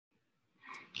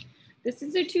This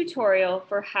is a tutorial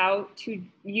for how to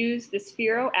use the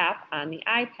Sphero app on the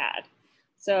iPad.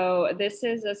 So this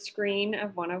is a screen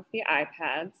of one of the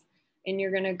iPads, and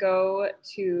you're gonna go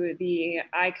to the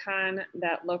icon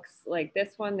that looks like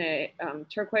this one, the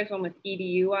turquoise one with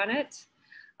EDU on it.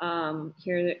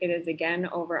 Here it is again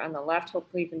over on the left.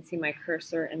 Hopefully you can see my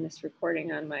cursor in this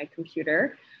recording on my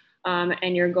computer.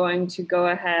 And you're going to go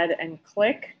ahead and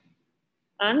click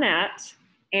on that.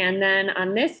 And then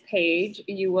on this page,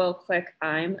 you will click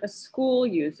I'm a school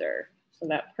user. So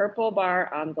that purple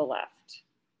bar on the left,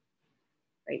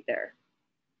 right there.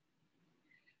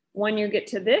 When you get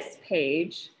to this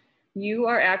page, you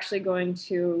are actually going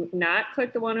to not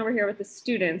click the one over here with the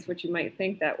students, which you might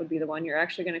think that would be the one. You're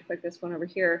actually going to click this one over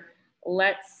here,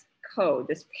 Let's Code,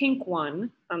 this pink one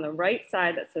on the right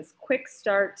side that says Quick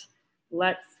Start,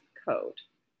 Let's Code.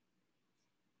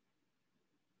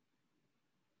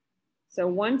 So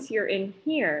once you're in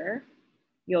here,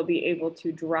 you'll be able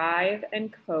to drive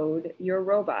and code your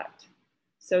robot.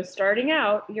 So starting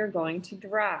out, you're going to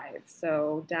drive.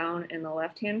 So down in the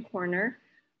left-hand corner,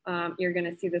 you're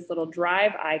gonna see this little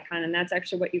drive icon, and that's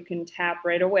actually what you can tap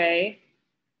right away,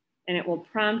 and it will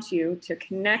prompt you to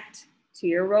connect to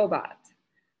your robot.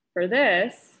 For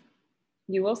this,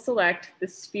 you will select the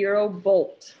Sphero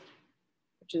Bolt,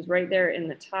 which is right there in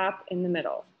the top in the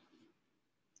middle.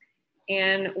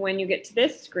 And when you get to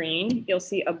this screen, you'll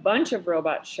see a bunch of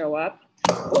robots show up.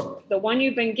 The one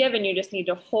you've been given, you just need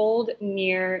to hold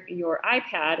near your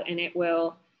iPad and it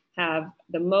will have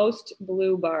the most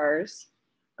blue bars,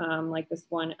 like this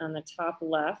one on the top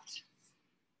left.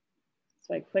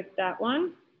 So I click that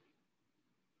one.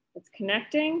 It's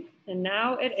connecting, and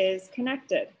now it is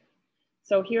connected.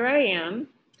 So here I am,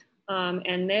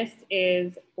 and this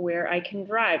is where I can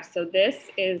drive. So this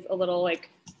is a little like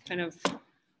kind of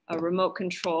a remote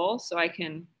control, so I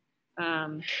can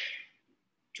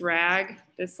drag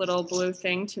this little blue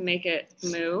thing to make it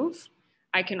move.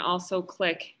 I can also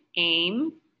click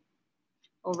aim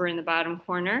over in the bottom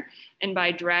corner, and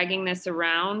by dragging this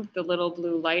around, the little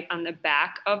blue light on the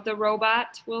back of the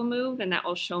robot will move, and that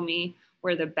will show me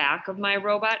where the back of my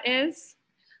robot is.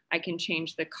 I can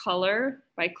change the color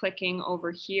by clicking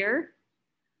over here,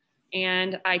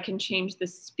 and I can change the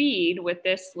speed with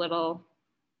this little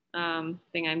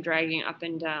thing I'm dragging up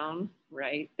and down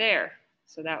right there.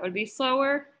 So that would be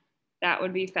slower, that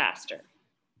would be faster.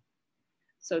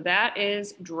 So that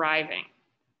is driving.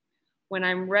 When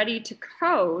I'm ready to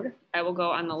code, I will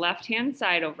go on the left-hand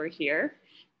side over here,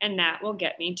 and that will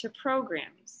get me to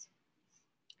programs.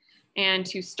 And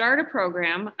to start a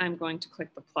program, I'm going to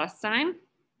click the plus sign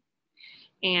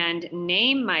and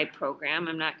name my program.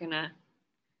 I'm not gonna,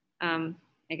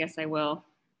 I guess I will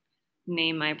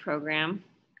name my program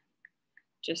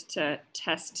just to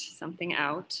test something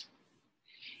out.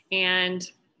 And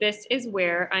this is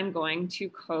where I'm going to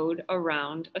code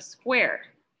around a square.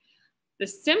 The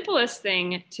simplest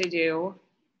thing to do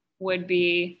would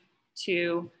be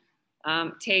to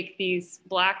take these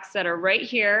blocks that are right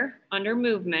here under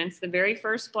movements, the very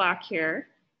first block here,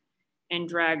 and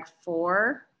drag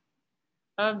 4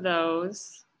 of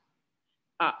those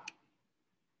up.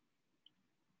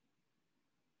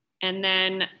 And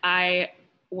then I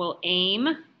will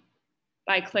aim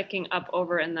by clicking up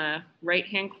over in the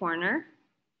right-hand corner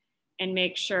and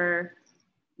make sure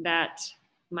that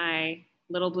my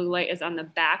little blue light is on the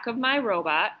back of my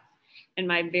robot. And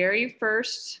my very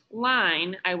first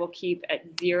line, I will keep at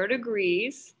 0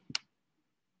 degrees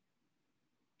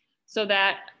so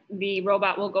that the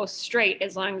robot will go straight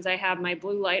as long as I have my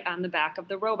blue light on the back of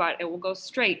the robot. It will go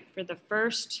straight for the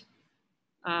first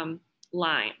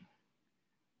line.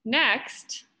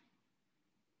 Next,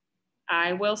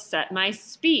 I will set my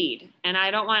speed, and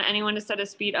I don't want anyone to set a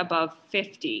speed above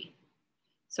 50.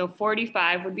 So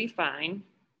 45 would be fine.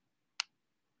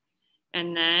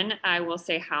 And then I will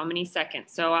say how many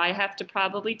seconds. So I have to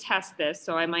probably test this,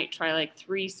 so I might try like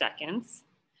 3 seconds.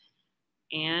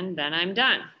 And then I'm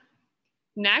done.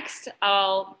 Next,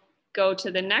 I'll go to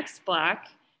the next block,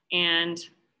 and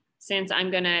since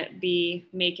I'm gonna be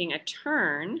making a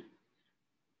turn,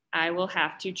 I will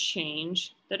have to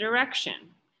change the direction.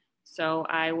 So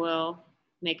I will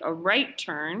make a right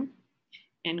turn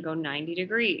and go 90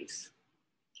 degrees.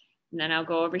 And then I'll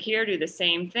go over here, do the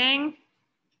same thing,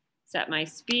 set my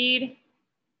speed.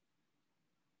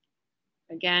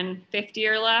 Again, 50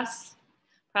 or less,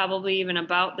 probably even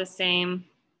about the same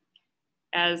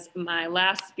as my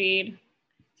last speed.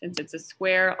 Since it's a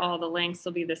square, all the lengths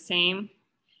will be the same.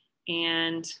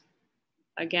 And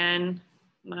again,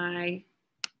 my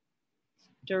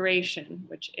duration,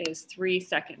 which is 3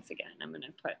 seconds again, I'm gonna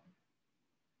put.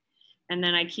 And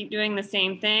then I keep doing the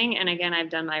same thing. And again, I've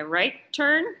done my right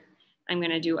turn. I'm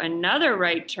going to do another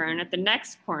right turn at the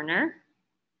next corner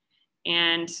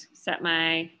and set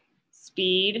my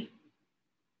speed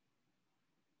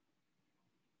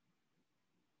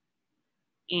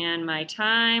and my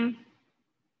time.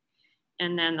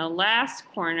 And then the last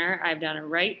corner, I've done a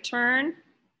right turn,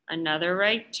 another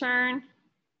right turn,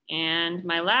 and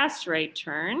my last right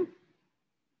turn.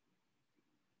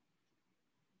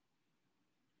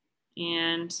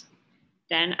 And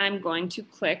then I'm going to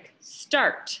click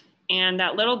start. And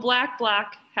that little black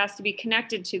block has to be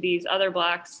connected to these other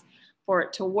blocks for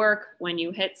it to work when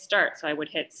you hit start. So I would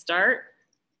hit start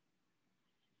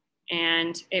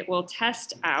and it will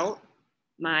test out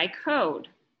my code.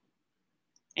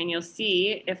 And you'll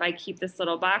see if I keep this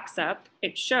little box up,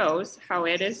 it shows how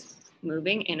it is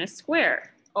moving in a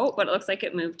square. Oh, but it looks like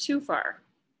it moved too far.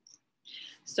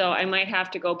 So I might have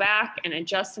to go back and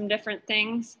adjust some different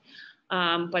things.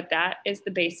 But that is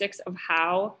the basics of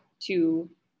how to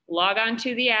log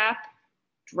onto the app,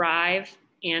 drive,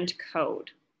 and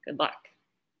code. Good luck.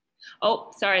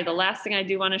 Oh, sorry, the last thing I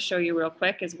do want to show you real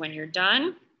quick is when you're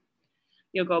done,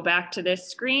 you'll go back to this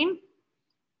screen.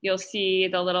 You'll see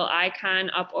the little icon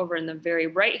up over in the very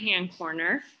right-hand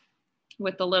corner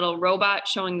with the little robot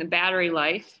showing the battery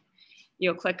life.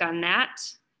 You'll click on that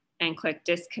and click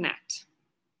disconnect.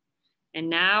 And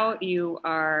now you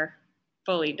are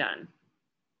fully done.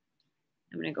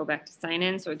 I'm going to go back to sign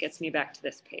in so it gets me back to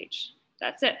this page.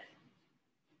 That's it.